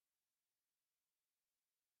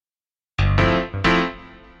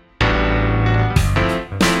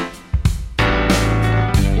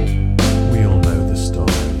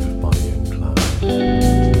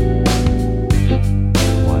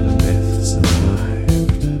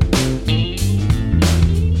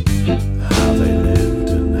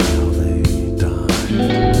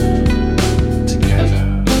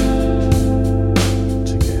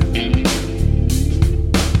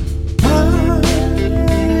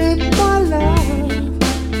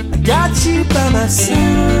got you by my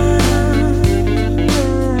side.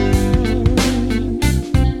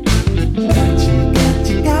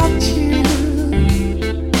 Got you.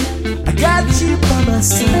 I got you by my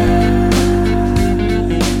side.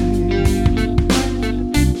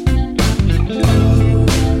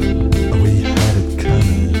 Oh, we had it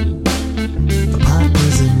coming. The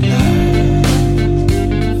partners in life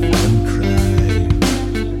and crime.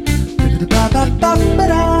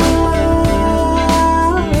 Ba-ba-ba-ba-da.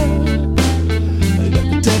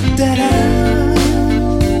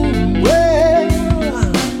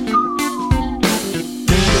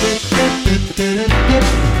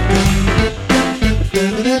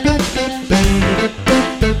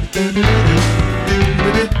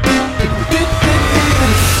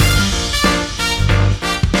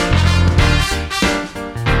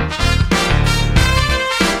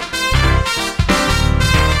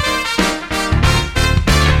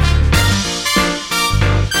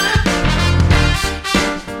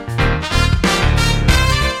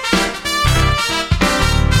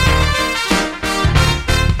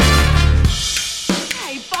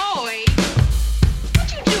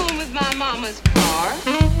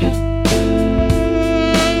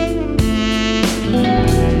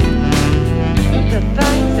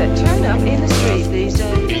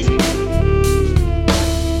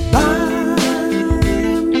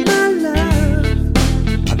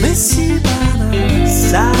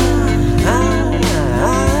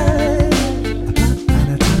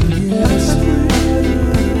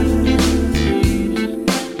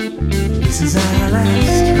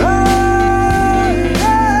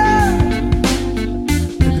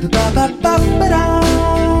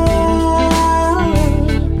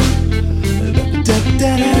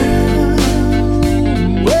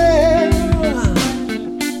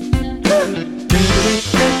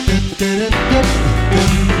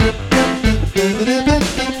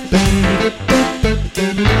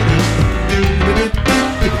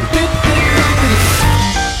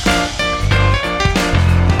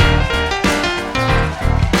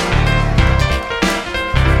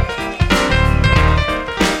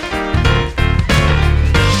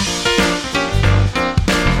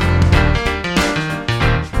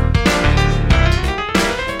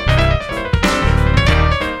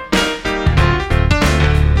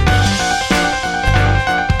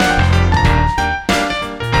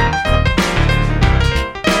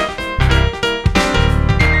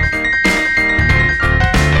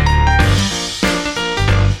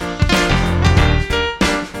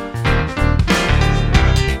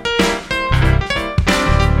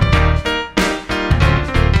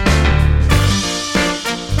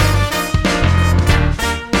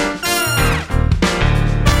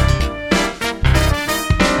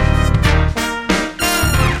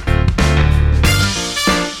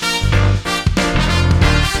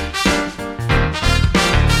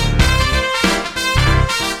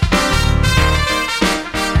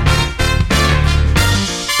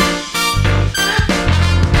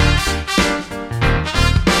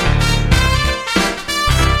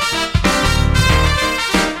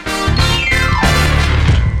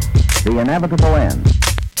 The inevitable end.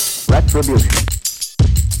 Retribution.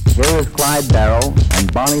 Here is Clyde Barrow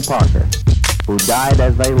and Bonnie Parker, who died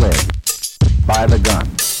as they lived, by the gun.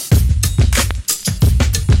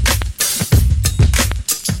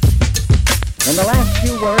 In the last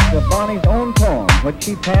few words of Bonnie's own poem, which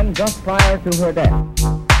she penned just prior to her death,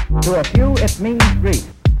 to a few it means grief.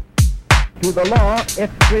 To the law,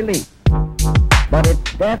 it's relief. But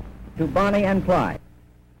it's death to Bonnie and Clyde.